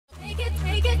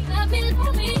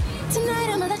love me. Tonight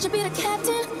I'ma let you be the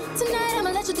captain. Tonight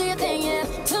I'ma let you do your thing, yeah.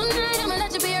 Tonight I'ma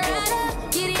let you be a rider.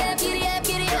 Giddy up, giddy up,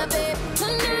 giddy up, babe.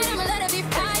 Tonight I'ma let it be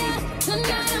fire.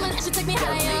 Tonight I'ma let you take me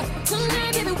higher.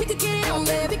 Tonight, baby, we could get it on,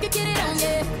 babe. We could get it on,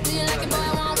 yeah. Do you like it, boy?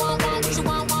 Want, what you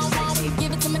want, want.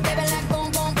 Give it to me, baby, like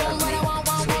boom, boom, boom. What I want,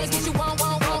 is what you want,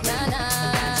 nah, nah.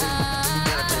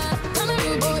 Come here,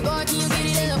 rude boy, boy, can you get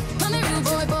it up? Come here, rude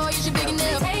boy, boy, you should big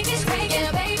enough. Take it,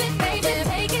 yeah, baby, take it,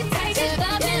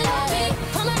 love me.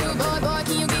 Come here, rude boy, boy,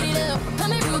 can you get it up?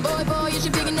 Come here, rude boy, boy, you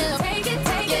should big enough. Take it,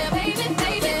 yeah, baby,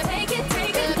 take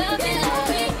it, love me.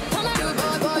 Come here, rude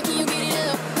boy, boy, can you get it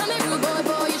up? Come here, rude boy,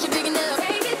 boy, you should big enough.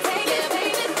 Take it, yeah,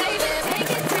 baby,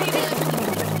 take it.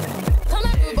 Come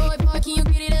here, rude boy, boy, can you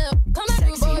get it up? Come here,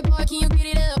 rude boy, boy, can you get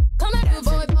it up? Come here, rude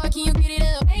boy, boy, can you get it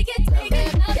up? Take it,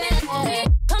 love me.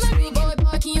 Come here, rude boy,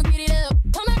 boy, can you get it up?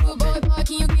 Come here, rude boy, boy,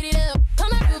 can you get it up?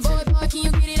 Come here, rude boy, boy, can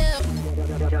you get it up?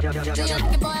 Do you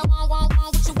like it, boy? Want,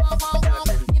 what you want.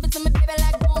 Give it to me, baby,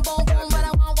 like boom, boom, boom. What I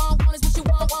want is what you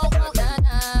want, nah,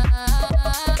 nah.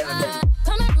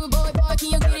 Come here, rude boy, boy, can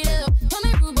you get it up? Come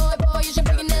here, rude boy, boy, you should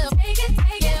big enough. Take it,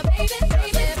 yeah, baby,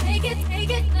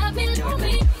 take it, love me.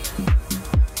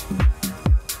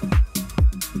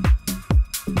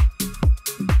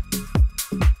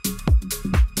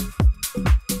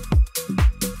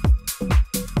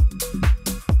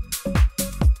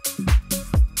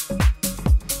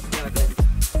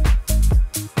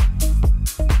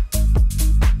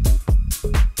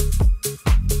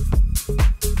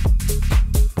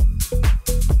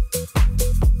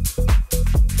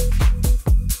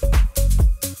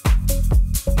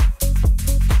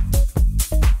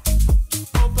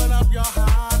 Open up your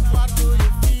heart, what do you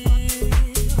feel?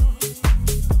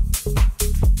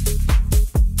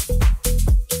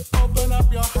 Open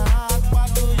up your heart, what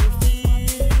do you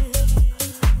feel?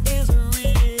 Is it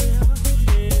real?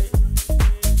 Yeah.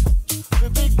 The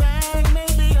Big Bang may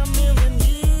be a million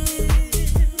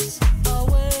years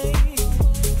away.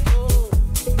 Oh.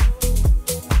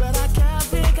 But I can't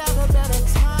think of a better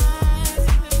time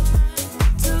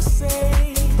to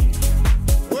say,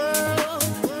 world,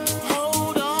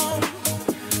 hold on.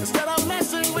 Instead of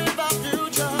messing with our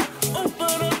future,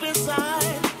 open up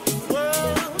inside.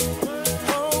 World,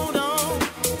 hold on.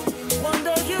 One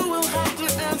day you will have to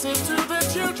answer to the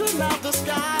children of the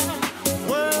sky.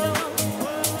 World,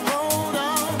 hold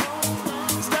on.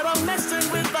 Instead of messing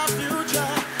with our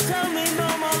future, tell me no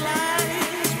more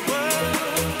lies. World,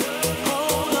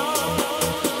 hold on.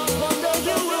 One day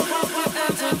you will have to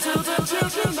answer to the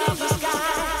children of the sky.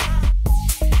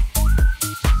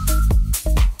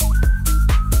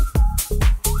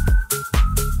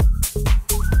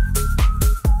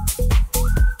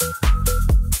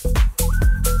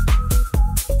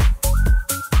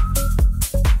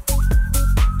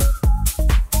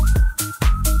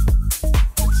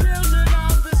 Children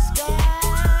of the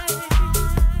sky.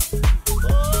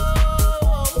 Oh,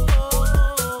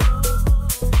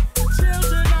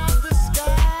 children of the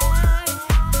sky.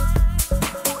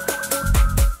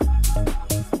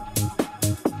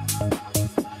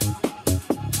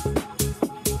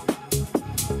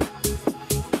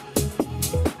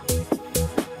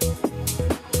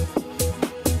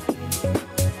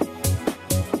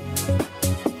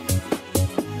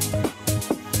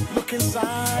 Look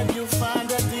inside, you'll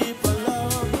find a deeper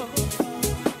love.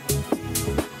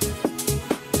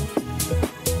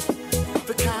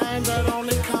 The kind that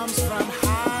only comes from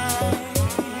high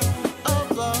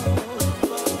above.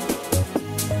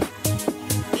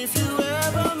 If you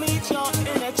ever meet your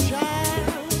inner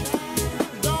child,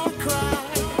 don't cry,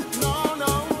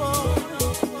 no.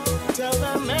 Tell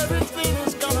them everything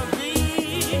is gonna be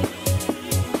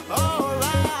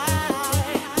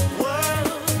alright.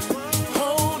 World,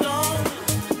 hold on.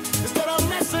 Instead of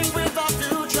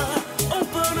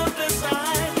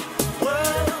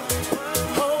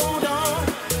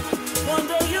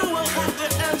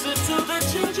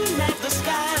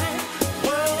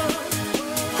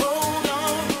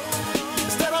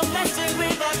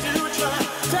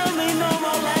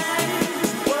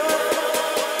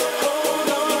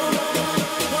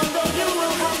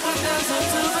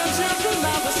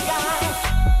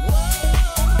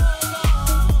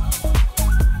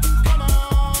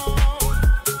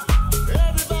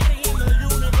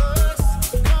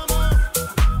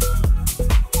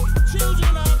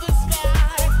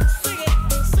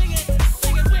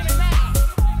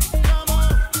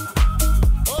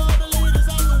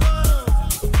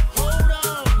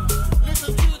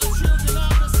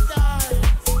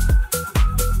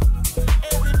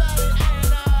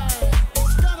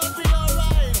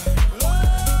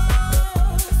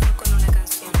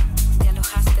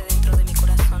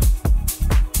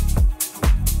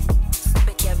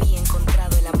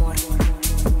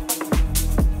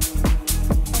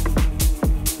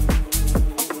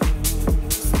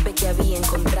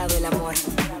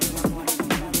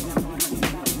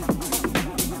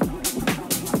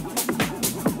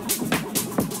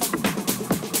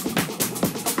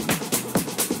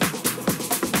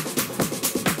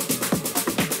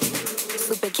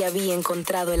que había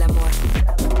encontrado el amor.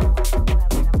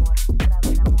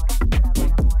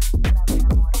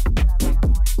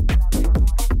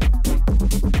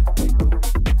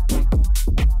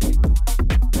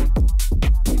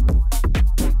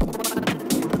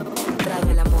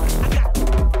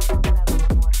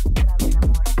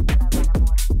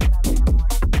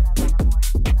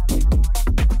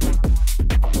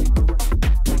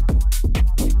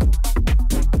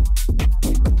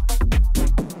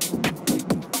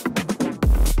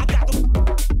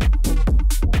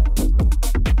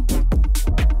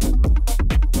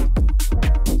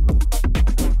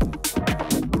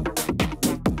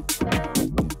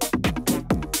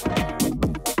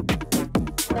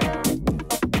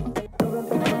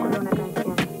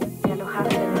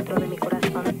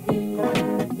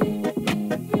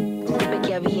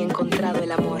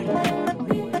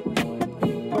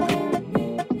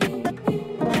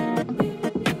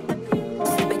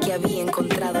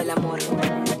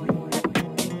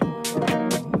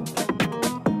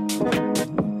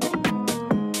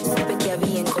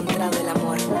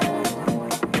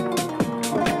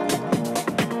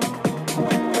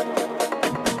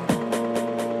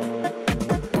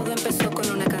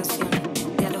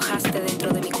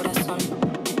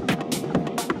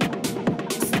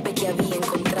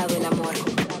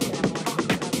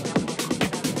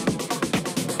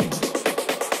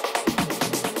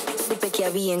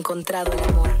 Había encontrado el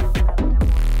amor.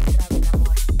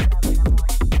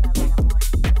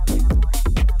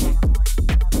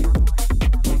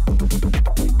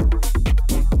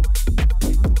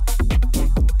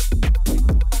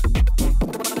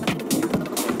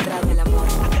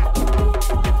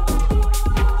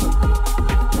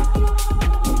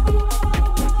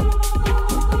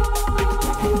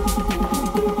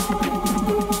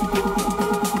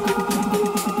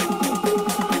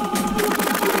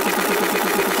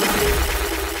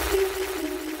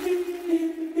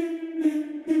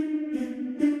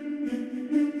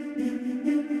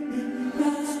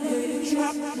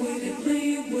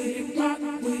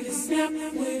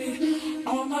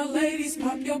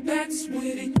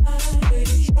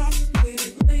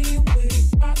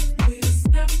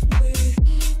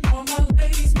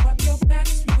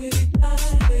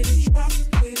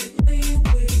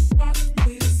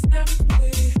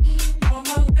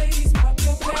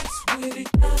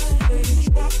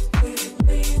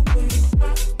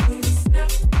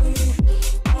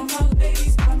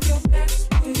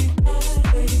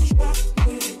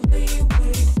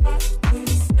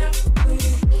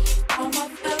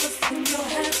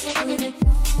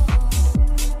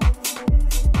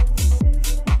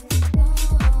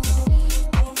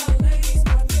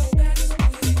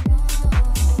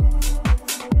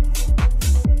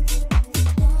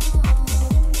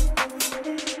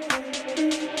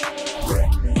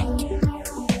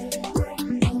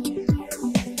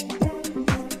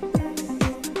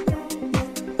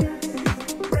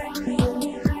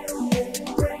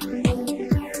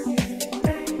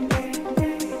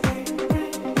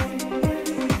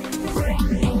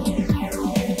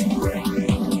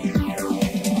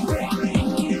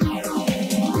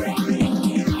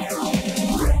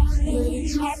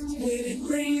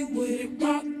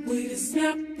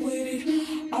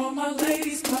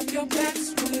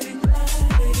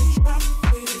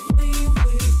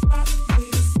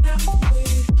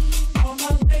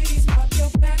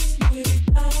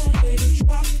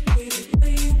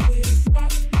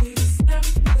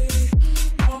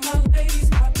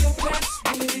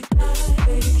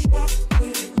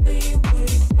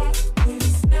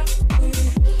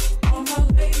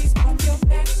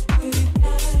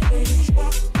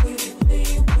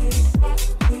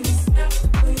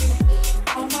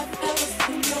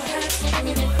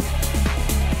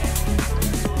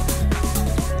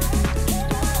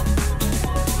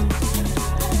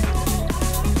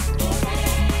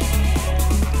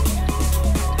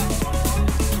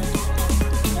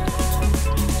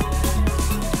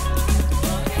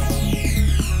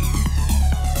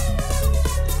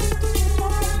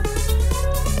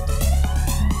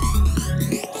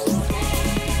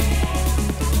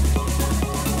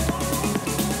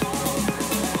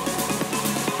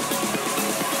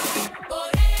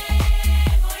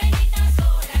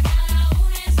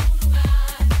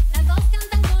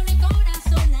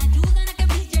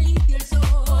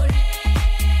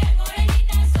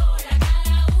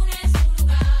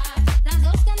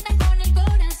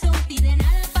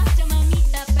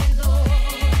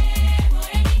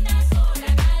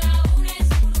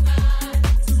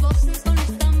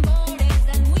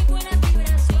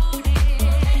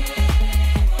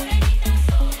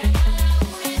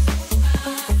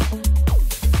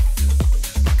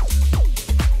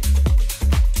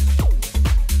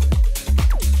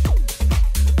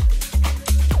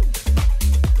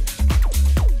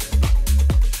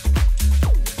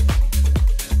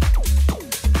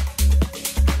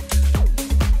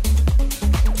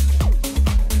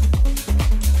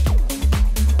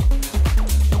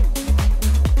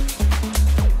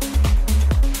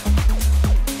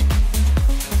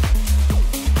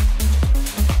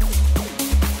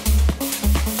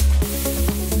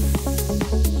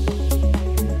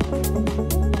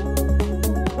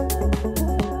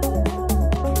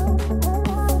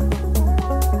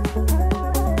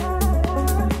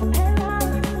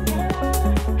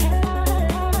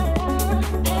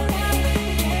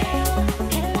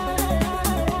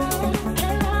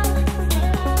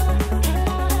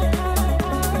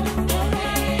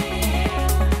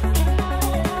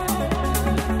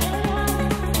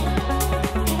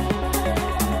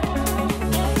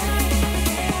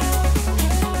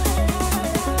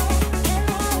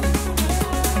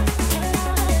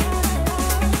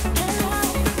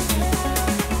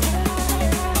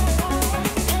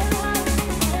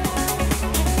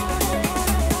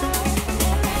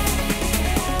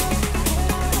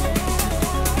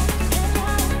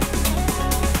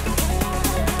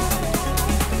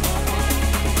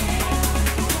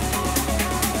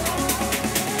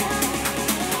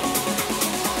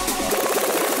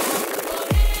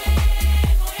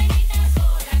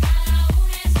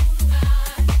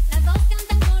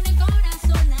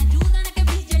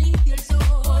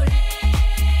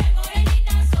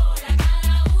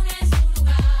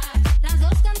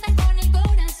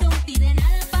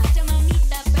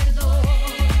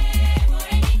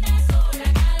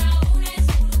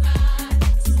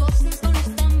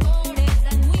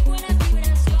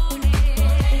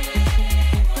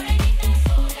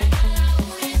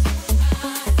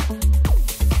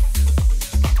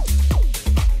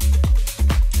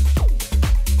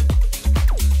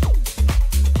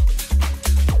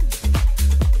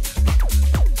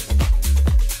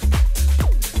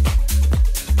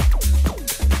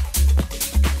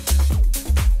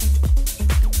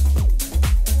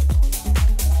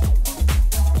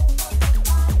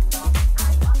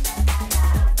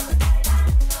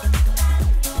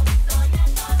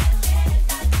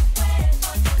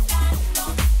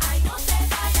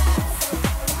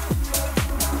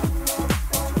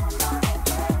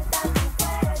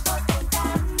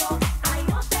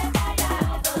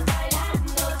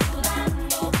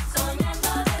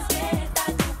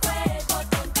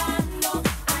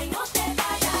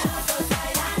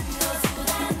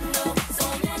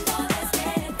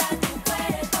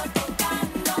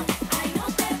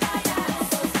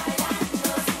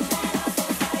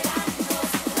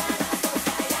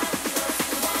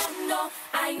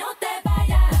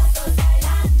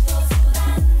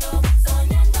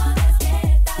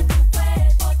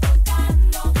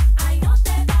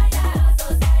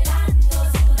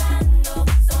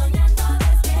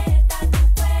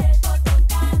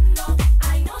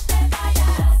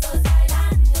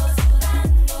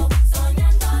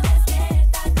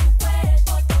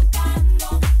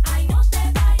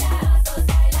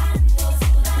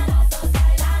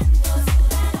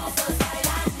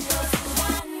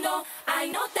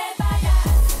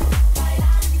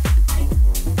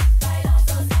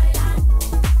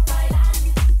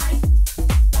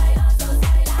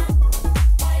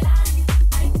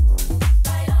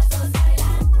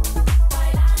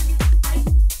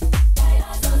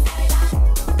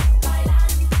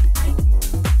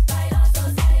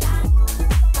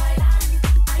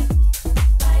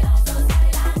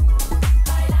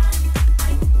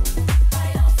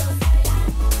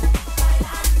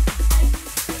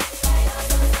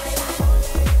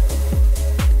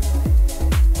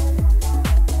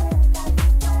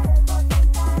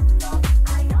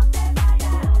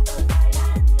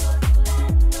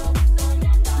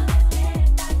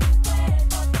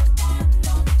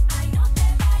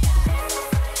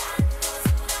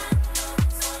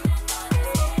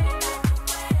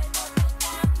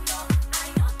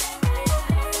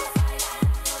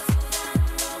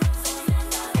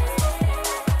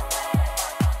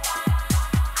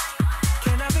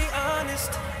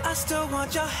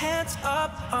 hands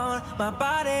up on my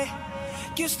body.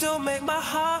 You still make my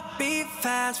heart beat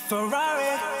fast.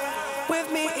 Ferrari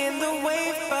with me in the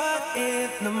wave, but in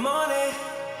the morning.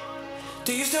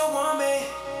 Do you still want me?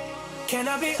 Can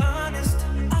I be honest?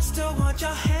 I still want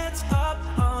your hands up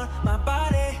on my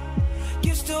body.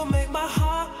 You still make my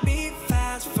heart beat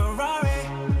fast. Ferrari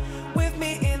with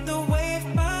me in the wave,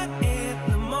 but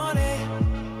in the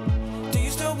morning. Do you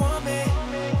still want me?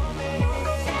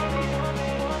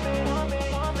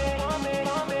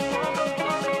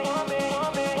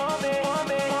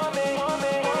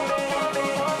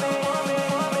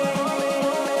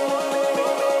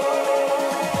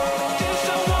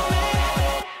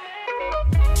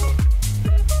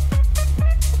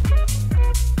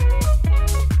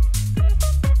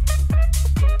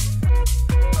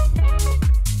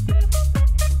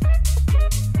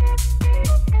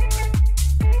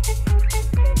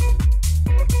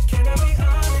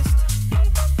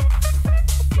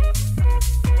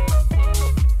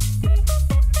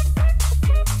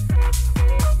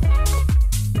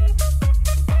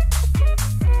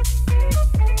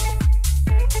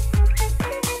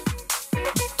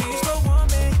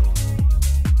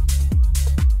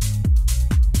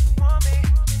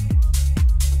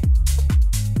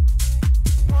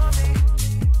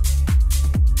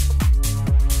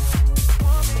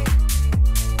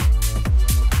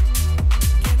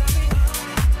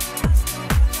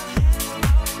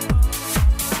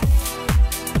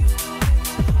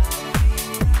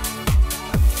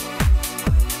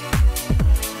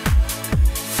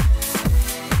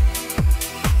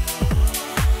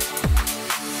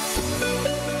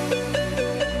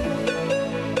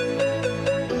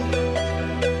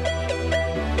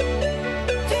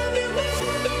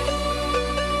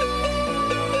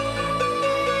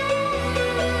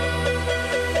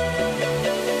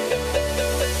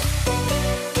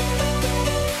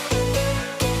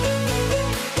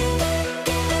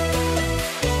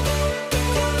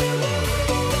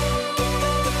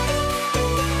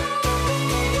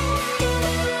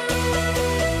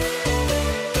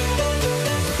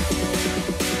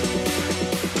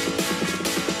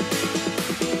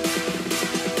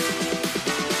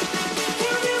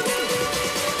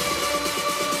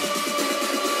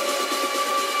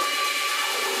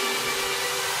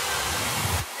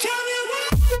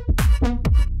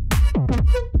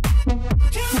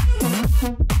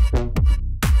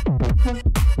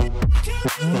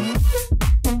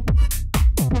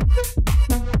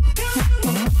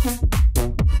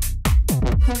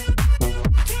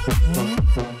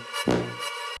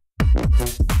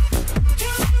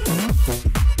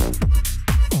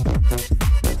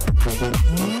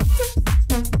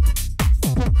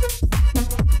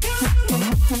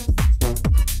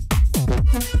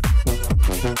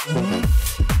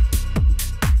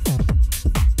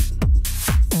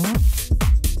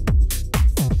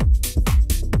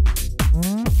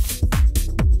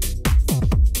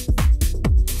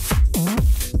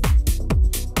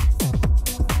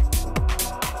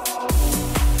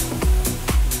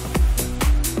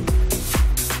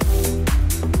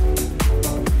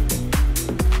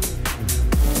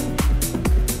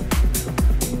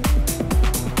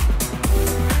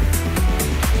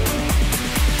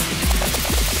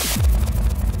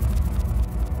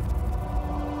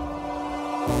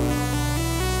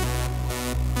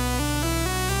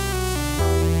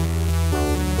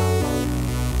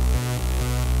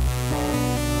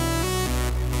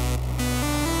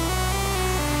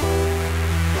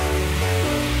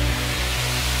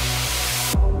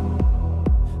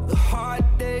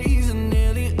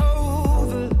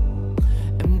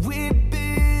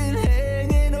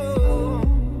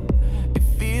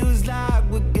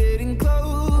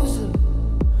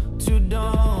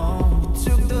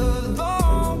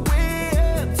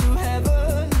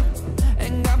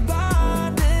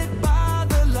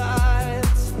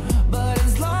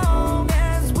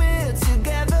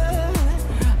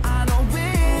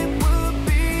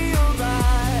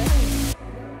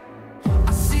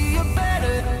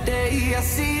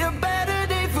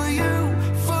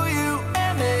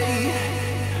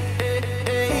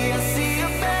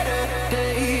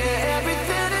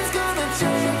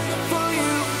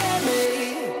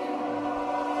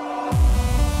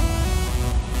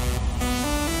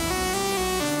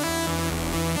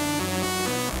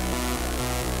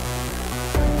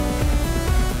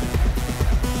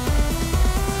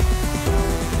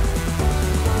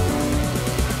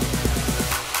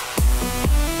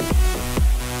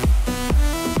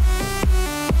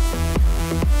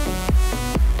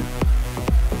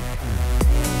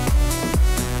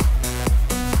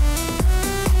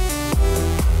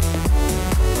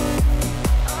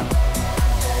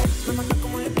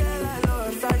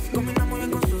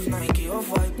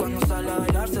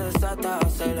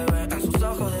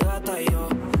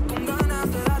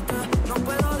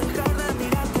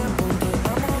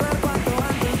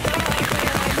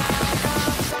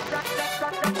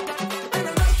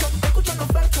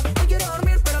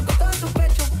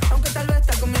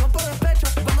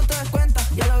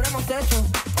 hecho.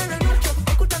 En el marcho,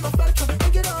 escuchando Pacho.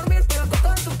 No quiero dormir, pero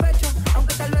acostado en tu pecho.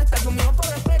 Aunque tal vez estás conmigo por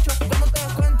despecho. Cuando te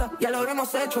das cuenta, ya lo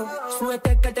habremos hecho.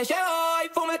 Súbete que te llevo y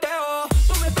fumeteo.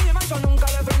 Tú me pides más, yo nunca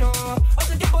le freno.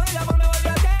 Hace tiempo el amor me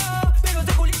volvió ateo. Pero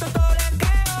ese culito todo le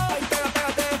creo. Ay,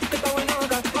 pégate, que está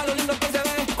buenota. Pa' lo lindo que se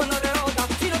ve cuando rebota.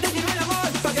 Si no te sirve el amor,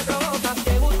 ¿pa' qué provoca?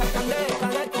 Te gusta el candela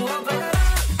de tu boca.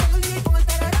 Pongo el DJ y pongo el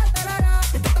tarará, tarará.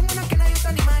 Está tan buena que nadie se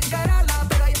anima a encararla.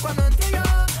 Pero ahí es cuando entro yo,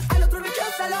 al otro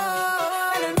recházalo.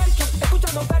 En el marcho,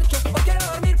 escuchando Percho. Hoy quiero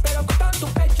dormir, pero acostado en tu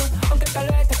pecho. Aunque tal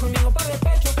vez estés conmigo por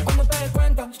despecho. Cuando te des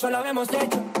cuenta, ya lo habemos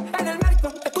hecho. En el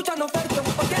marco, escuchando Percho.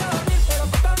 Hoy quiero dormir, pero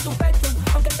acostado en tu pecho.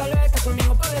 Aunque tal vez estés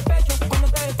conmigo por despecho. Cuando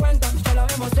te des cuenta, ya lo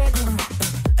habemos hecho.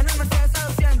 En el Mercedes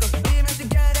 200, dime si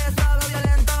quieres algo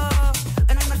violento.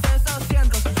 En el Mercedes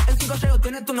 200, en 5 llego,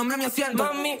 tiene tu nombre mi asiento.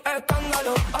 Mami,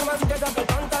 escándalo, arma si te saca el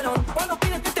pantalón. Cuando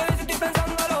pides que te ves estoy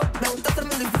pensándolo. Me gusta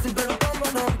hacerme difícil, pero cómo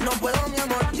no, no puedo mi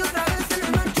amor. Y otra vez en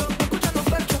el marcho, escuchando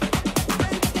Percho.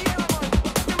 Ven que te llevo amor,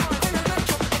 mi amor. En el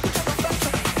marcho, escuchando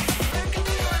Percho. Ven que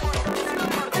te llevo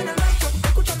amor, en el marcho,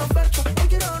 escuchando Percho. Hoy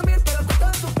quiero dormir, pero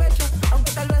acostado en tu pecho.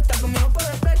 Aunque tal vez estás conmigo por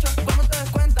despecho. Cuando te des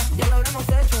cuenta, ya lo habremos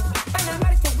hecho. En el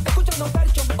marco, escuchando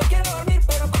Percho. Hoy quiero dormir,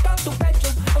 pero acostado en tu pecho.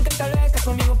 Aunque tal vez estás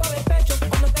conmigo por despecho.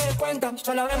 Cuando te des cuenta,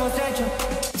 ya lo habremos hecho.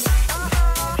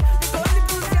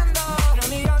 No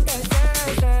miran que en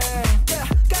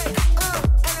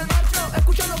el marcho,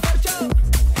 escuchando Percho.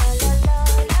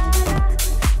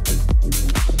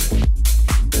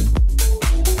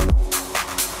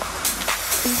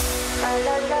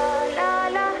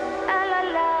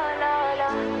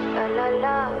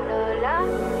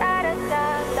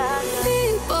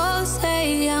 People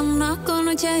say I'm not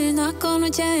gonna change, not gonna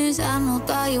change. I know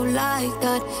that you like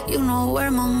that. You know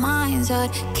where my mind's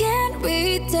at. Can't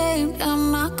be tamed.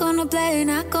 I'm not gonna play,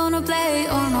 not gonna play.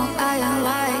 Oh no, I ain't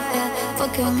like that.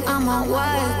 Fucking, I'm a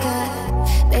wildcat.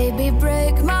 Baby,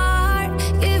 break my heart.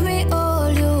 Give me all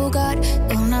you got.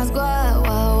 Don't ask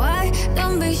why.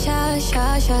 Don't be shy,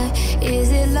 shy, shy.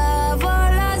 Is it love or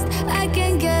lust? I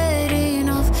can't get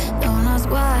enough. Don't ask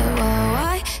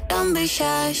why. Don't be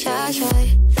shy, shy,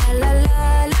 shy. La la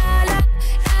la la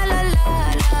la la la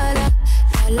la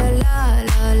la la la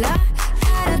la la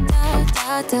da da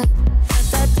da da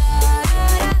da da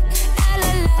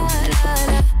la la la la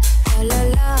la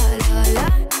la la la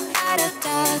da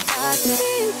da da.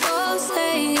 People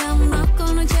say I'm not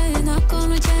gonna change, not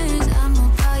gonna change. I know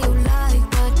how you like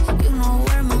that. You know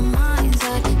where my mind's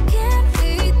at. Can't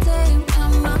be tamed.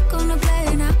 I'm not gonna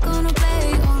play, not gonna play.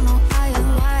 Oh no, I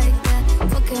ain't like that.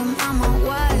 Fuck him, I'm a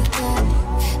wildcat.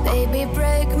 Baby,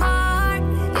 break my heart.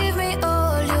 Give me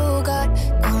all you got.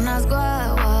 Don't ask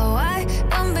why.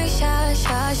 Don't be shy,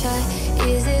 shy, shy.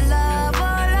 Is it love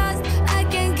or lust? I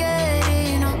can't get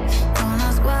enough. Don't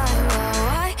ask why.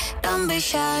 Don't be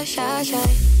shy, shy, shy.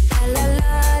 La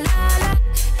la la la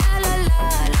la la la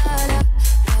la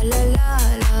la la la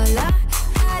la la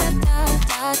da da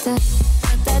da da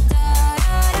da da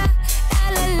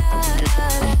la la la la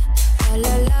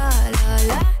la la la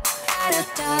la da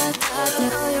da da.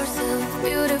 Know yourself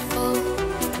beautiful.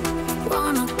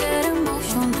 Wanna get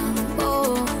emotional.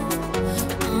 Oh,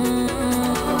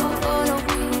 follow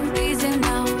me, reason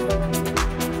now.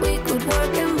 We could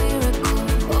work a miracle.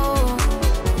 Oh,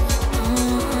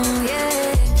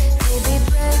 yeah. Baby,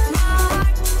 break my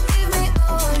heart. Give me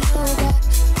all you got.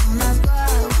 Don't ask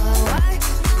why.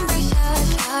 Don't be shy,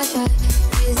 shy, shy.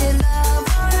 Is it love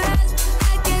or lust?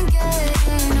 I can't get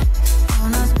enough.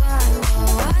 Don't ask why.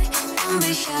 Don't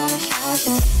be shy, shy, shy.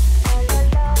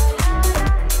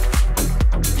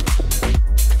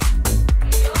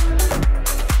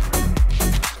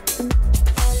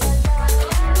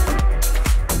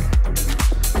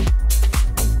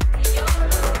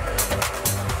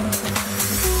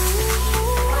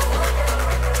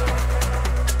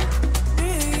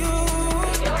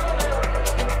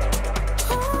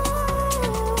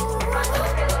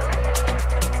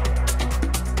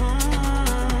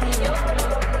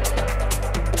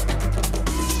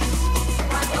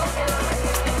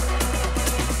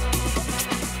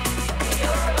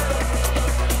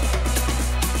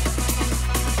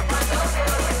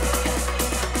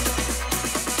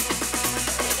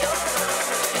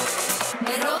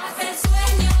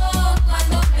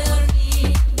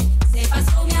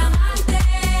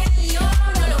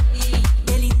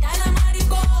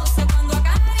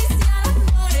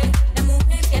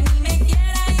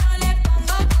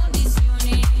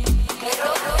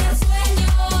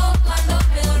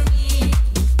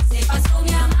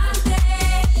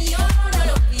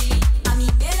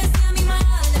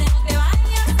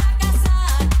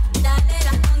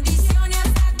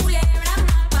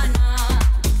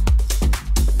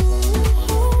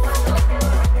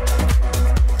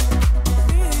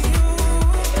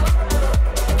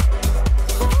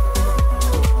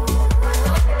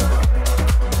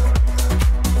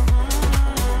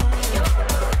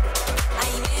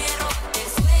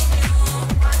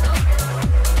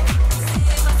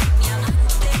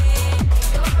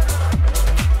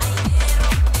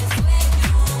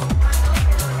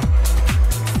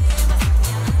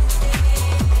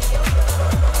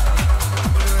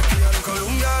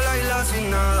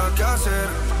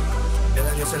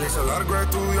 Ya se le hizo largo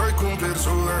estudio y cumplir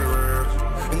su deber.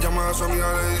 En llamada a su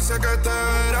amiga le dice que este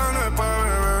verano es para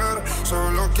beber.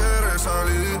 Solo quiere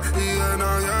salir y de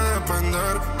nadie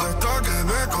depender. Hasta que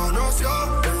me conoció,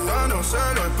 ella no se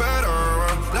lo esperaba.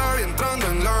 La vi entrando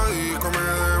en la disco, me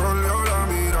devolvió la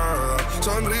mirada.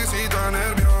 Sonrisita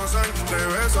nerviosa, entre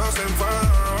besos se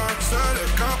enfadaba. Se le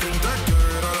escapó un te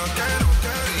quiero, la que no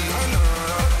quería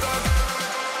nada. Hasta que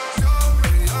me conoció,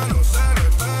 ella no se lo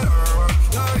esperaba.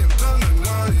 La vi entrando en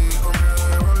la disco, me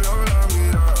devolvió la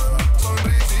mirada.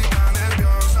 Sonrisita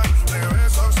nerviosa, entre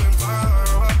besos se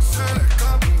enfadaba. Se le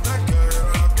escapó un te quiero,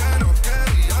 la que no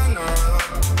quería nada.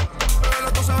 Pero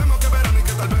los dos sabemos que verán y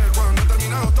que tal vez cuando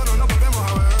terminados todos nos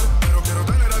volvemos a ver. Pero quiero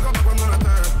tener algo para cuando no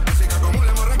esté. Así que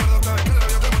acumulemos recuerdos cada vez que la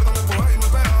vio te muerdo, me empuja y me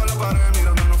pega a la pared.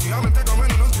 Mirándonos fijamente como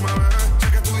en una última vez. Sé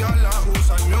que estudiar la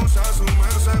usa y me usa su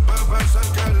merced, pero ser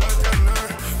que la tiene.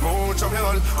 Mucho miedo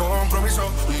al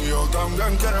compromiso y yo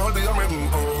también quiero olvidarme.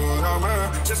 Óigame,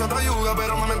 si eso te ayuda,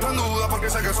 pero me entra en duda porque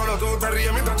sé que solo tú te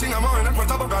ríes mientras chingamos en el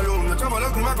puerto poca luz. Echamos la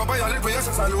última copa y al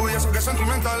esa salud y eso que es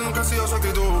sentimental nunca ha sido su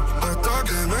actitud. Hasta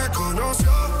que me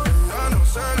conoció, ella no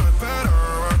se lo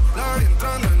esperaba. La vi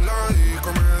entrando en la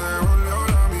disco, me devolvió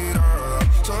la mirada.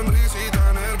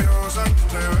 Sonrisita nerviosa,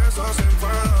 entre besos se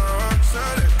enfadaba. Se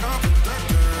le escapó un te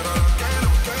quiero, la que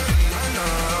no quería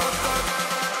nada. Hasta que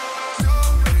me conoció,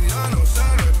 ella no se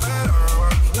lo esperaba.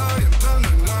 La vi entrando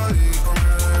en la disco,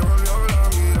 me devolvió la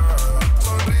mirada.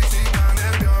 Sonrisita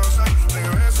nerviosa, entre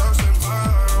besos se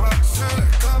enfadaba. Se le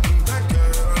escapó un te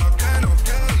quiero, la que no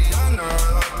quería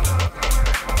nada.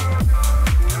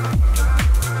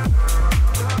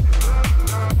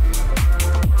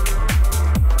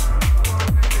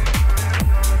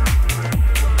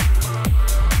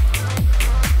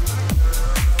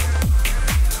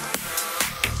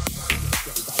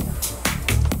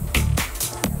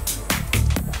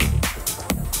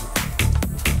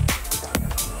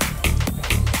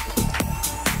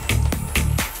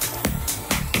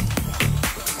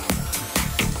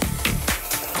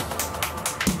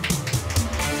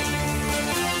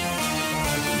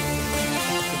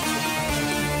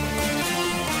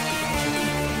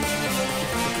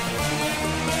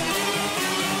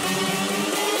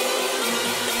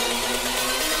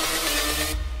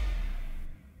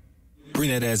 Bring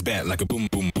that ass back like a boom,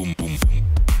 boom, boom, boom.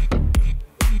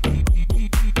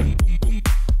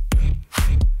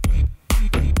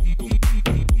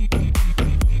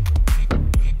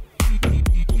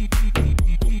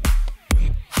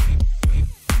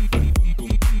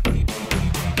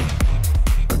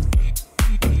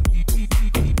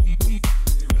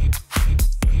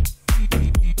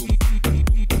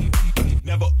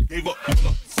 Never gave up.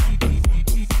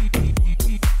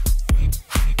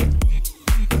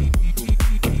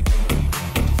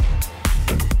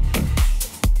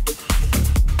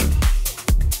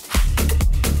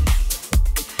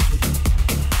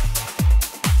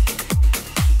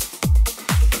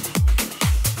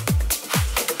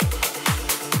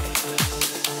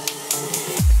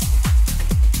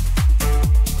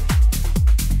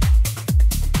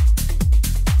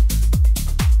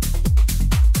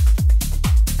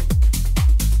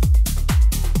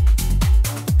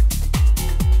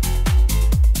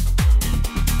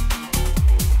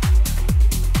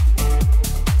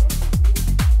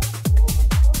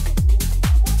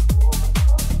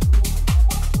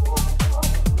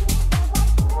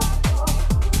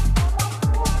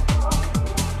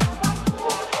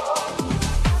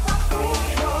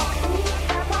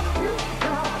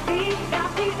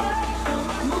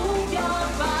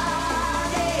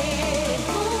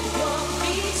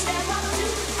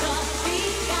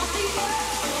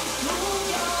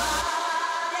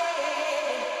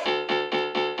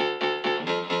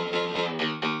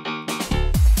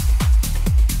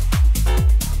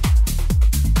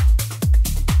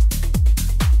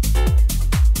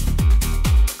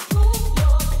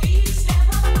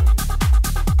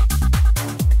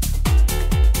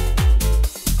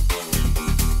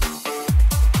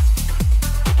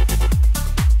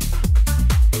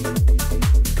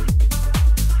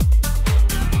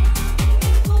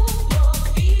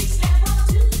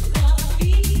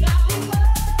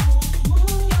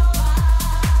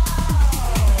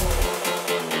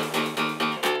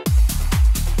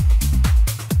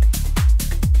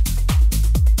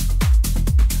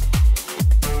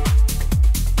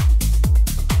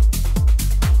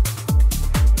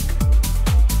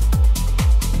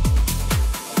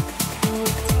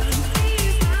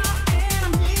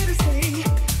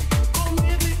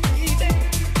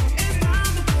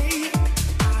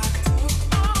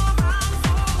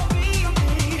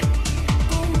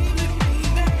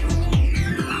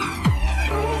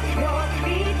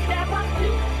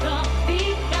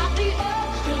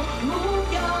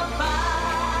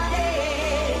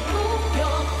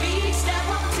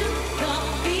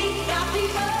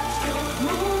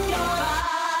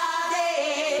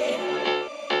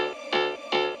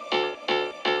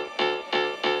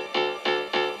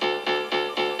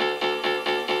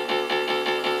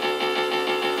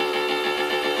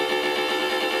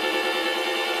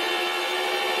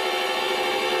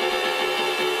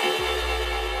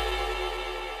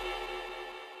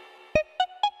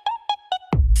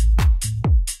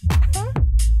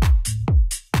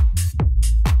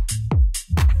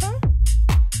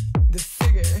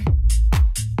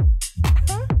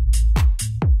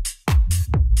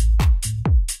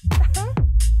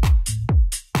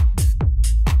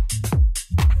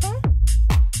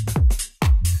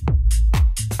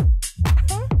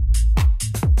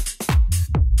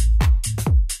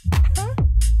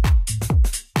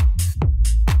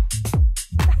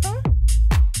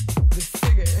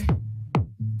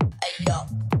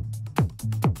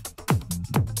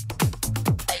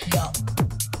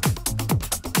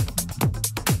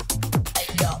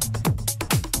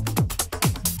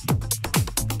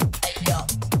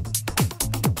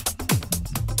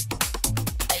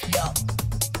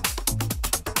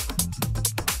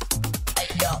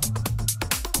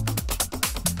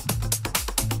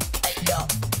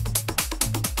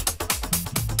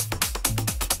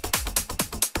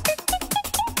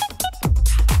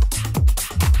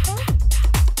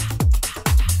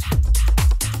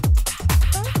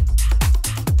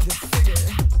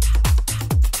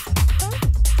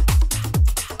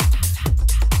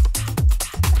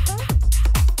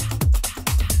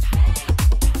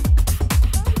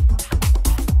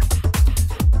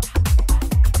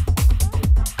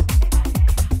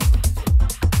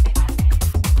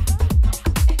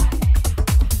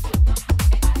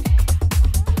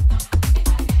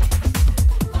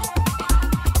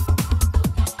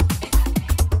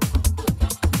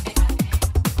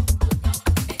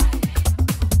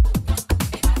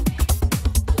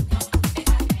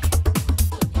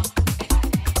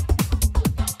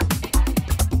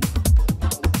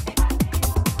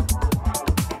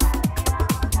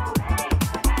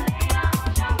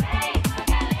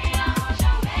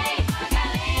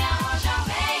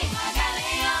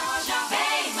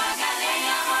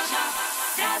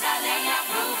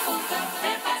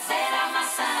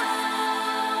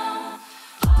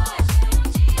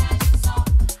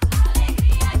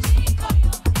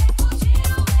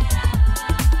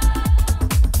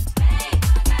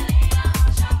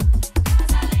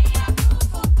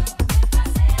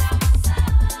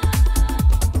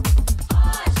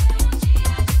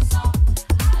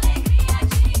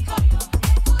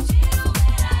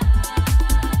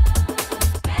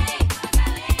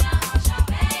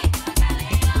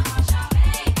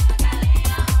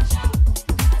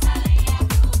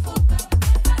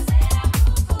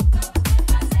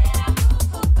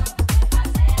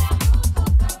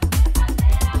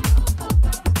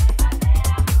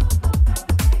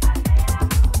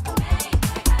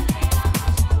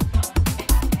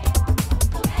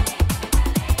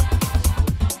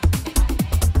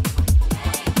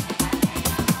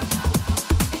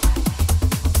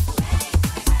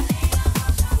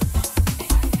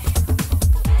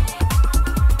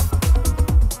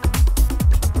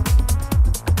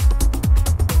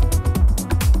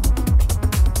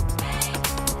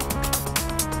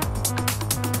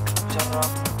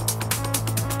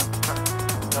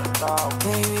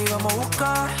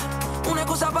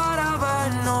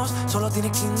 Solo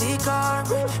tienes que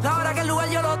indicarme la hora que el lugar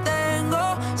yo lo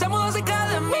tengo. Se mudó cerca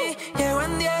de mí, llego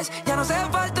en 10. Ya no hace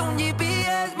falta un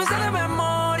GPS, me sale de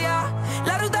memoria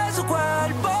la ruta de su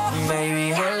cuerpo.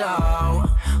 Baby, hello,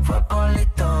 fue por la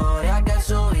historia que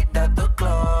subiste a tu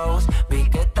close. Vi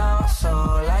que estabas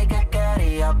sola y que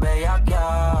querías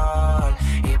bellaquear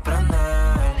y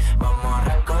prender. Vamos a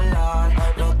recordar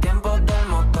los tiempos del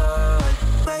motel.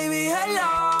 Baby,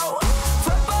 hello,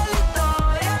 fue por la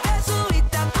historia que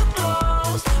subiste a tu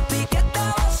close. Vi que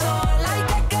estabas sola y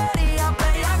que querías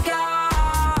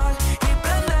bellaquear y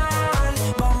prender.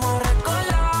 Vamos a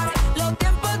recordar los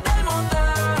tiempos del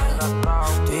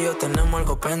motel. Tú y yo tenemos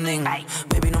algo pending.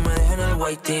 Baby, no me dejes en el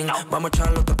waiting. Vamos a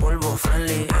echarle otro polvo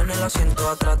friendly. En el asiento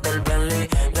atrás del Bentley.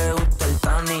 Le gusta el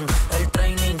tanning, el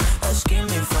training,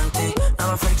 skinny frantic.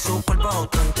 Nada fake, su cuerpo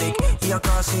authentic. Y ya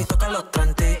casi toca los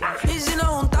 30. Y si nos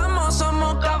juntamos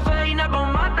somos cafeína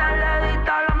con mate. Le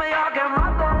dista la media que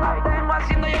mate. Tengo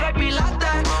haciendo yoga y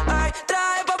pilates. Ay,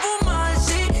 trae pa' fumar,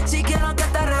 sí. Si quiero que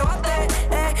te arrebate.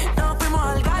 Nos fuimos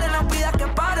al gare, no pidas que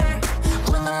pare.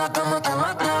 Cuando en la cama te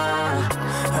mate.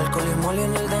 Alcohol y moli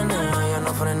en el DNA. Ya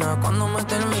no frena cuando me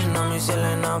termina. Mi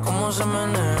Selena, cómo se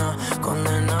menea.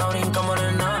 Condena, brinca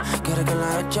morena. Quiere que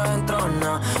la echa en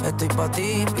trona. Estoy pa'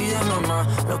 ti, pídeme más.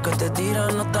 Lo que te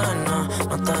tiran no está en nada,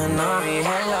 no está en nada. Baby,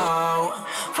 hello,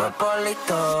 fue por la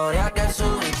historia que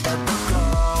subiste a tu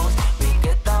close. Vi que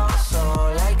estabas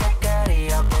sola y que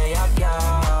querías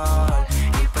bellaquear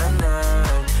y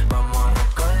prender. Vamos a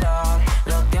recordar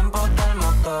los tiempos del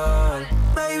motel.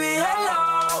 Baby,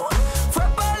 hello, fue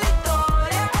por la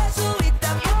historia que subiste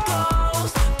a tu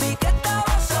close. Vi que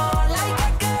estabas sola y que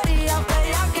querías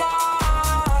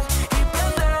bellaquear y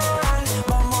prender.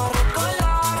 Vamos a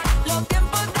recordar los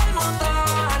tiempos del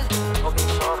motel.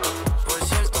 Por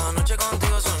cierto, anoche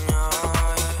contigo soñaba.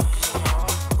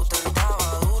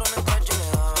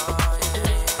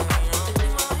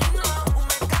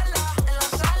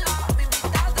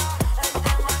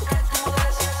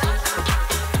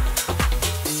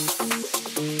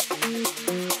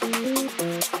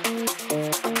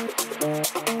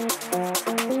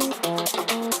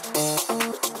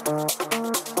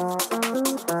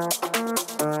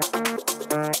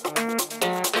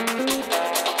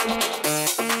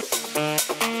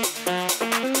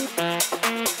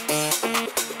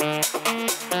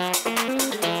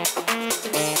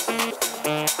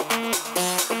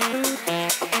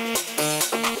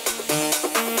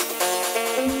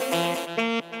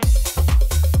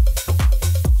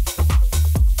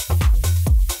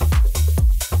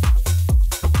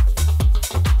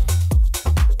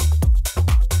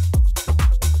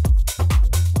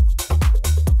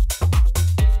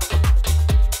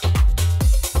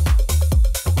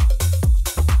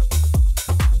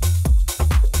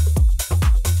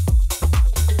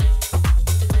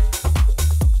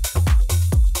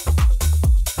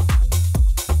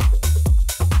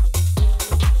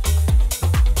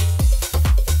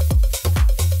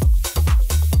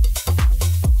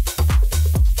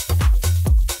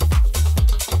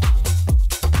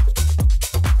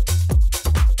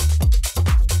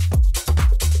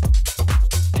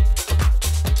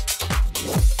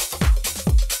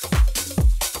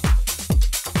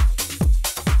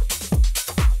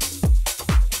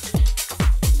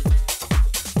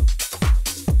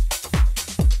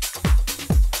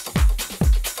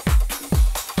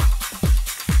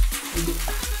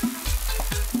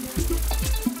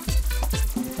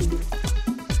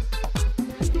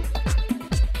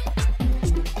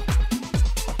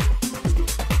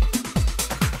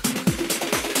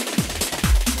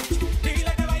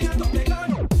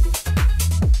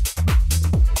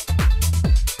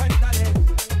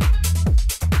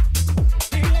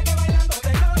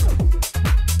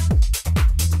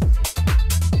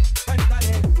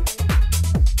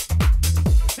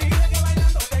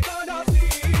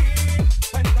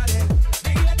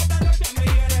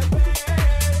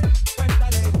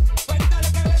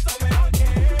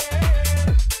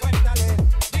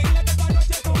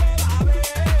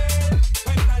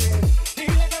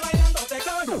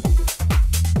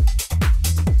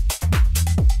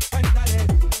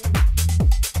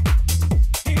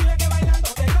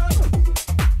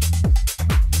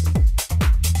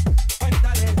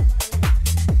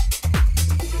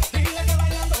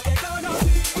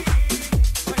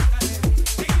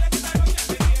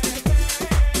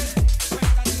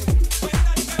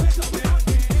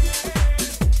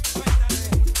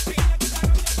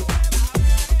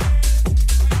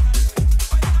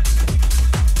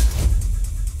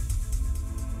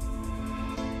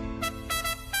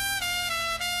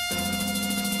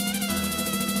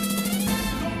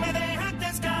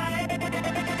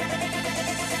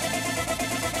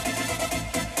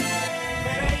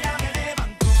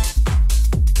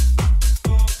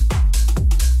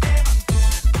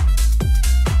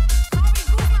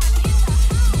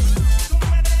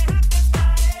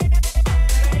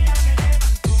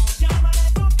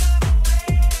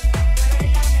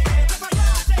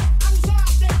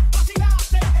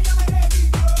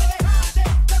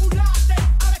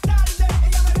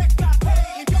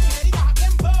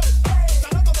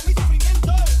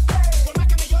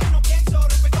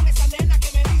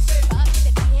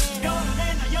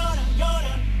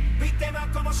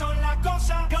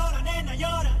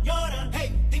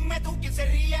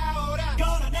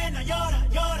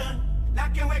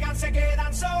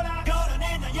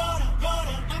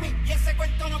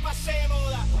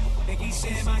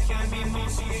 hacia el mismo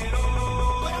cielo.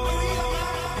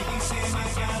 Me quise más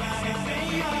que a la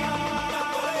estrella.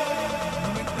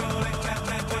 No me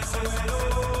echaste por el suelo.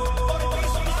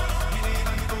 Me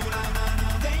levantó la mano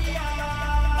de ella.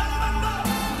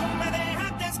 Tú me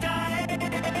dejaste caer.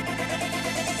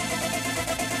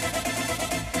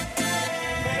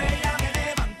 Pero ella me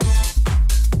levantó.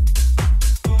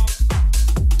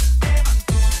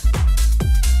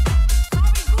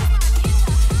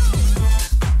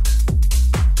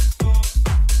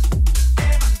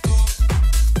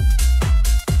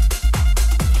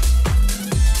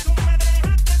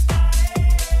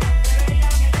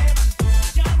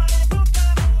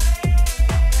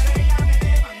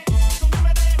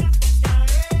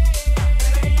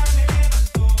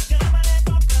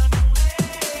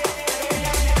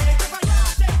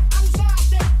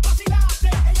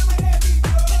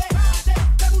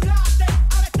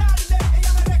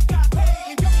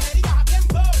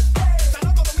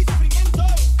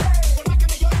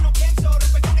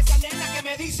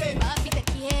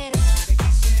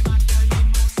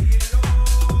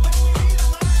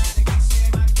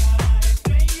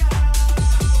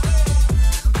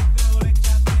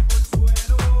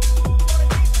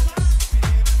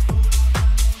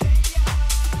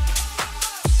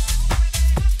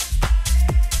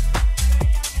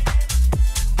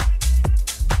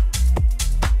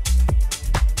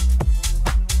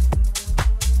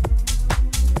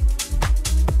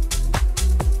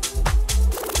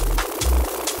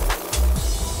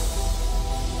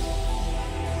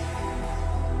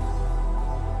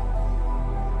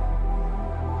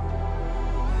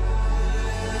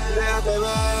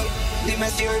 Dime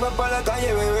si hoy vas para la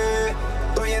calle, bebé.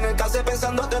 Estoy en el case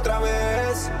pensándote otra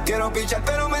vez. Quiero pichar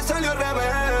pero me salió al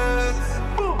revés.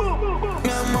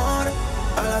 Mi amor,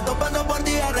 a las 2 paso por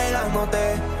ti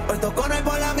arreglándote. Puesto con él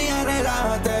por la mía,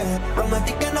 relájate.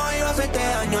 Prometí que no iba a hacerte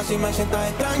daño. Si me sientas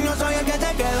extraño, soy el que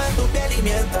te queda en tu piel y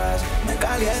mientras me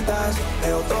calientas,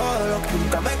 veo todo lo que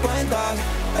nunca me cuentas.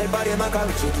 El party es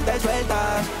macabro si tú te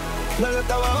sueltas. Dale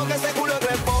hasta abajo que ese culo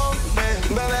responde.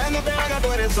 Bebé, no te hagas,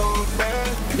 tú eres hombre.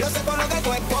 Yo sé por lo que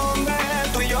tú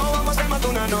escondes. Tú y yo vamos a matar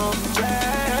una noche.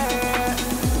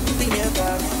 Y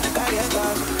mientras me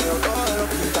calientas, veo todo lo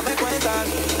que nunca me cuentas.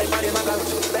 El party es macabro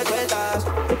si tú te sueltas.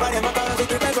 El party es macabro si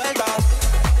tú te sueltas.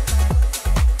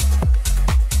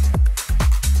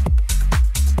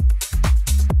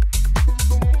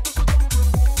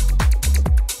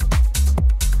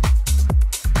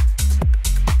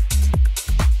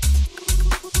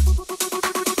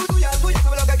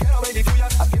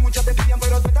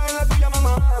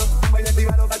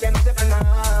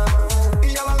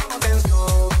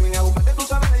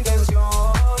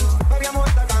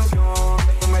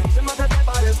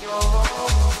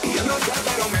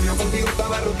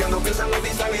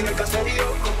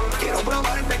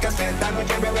 Esta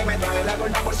noche, bebé, me trae la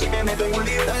gorda por si me meto en un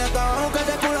lío. Dale hasta abajo que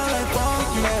ese culo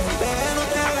responde.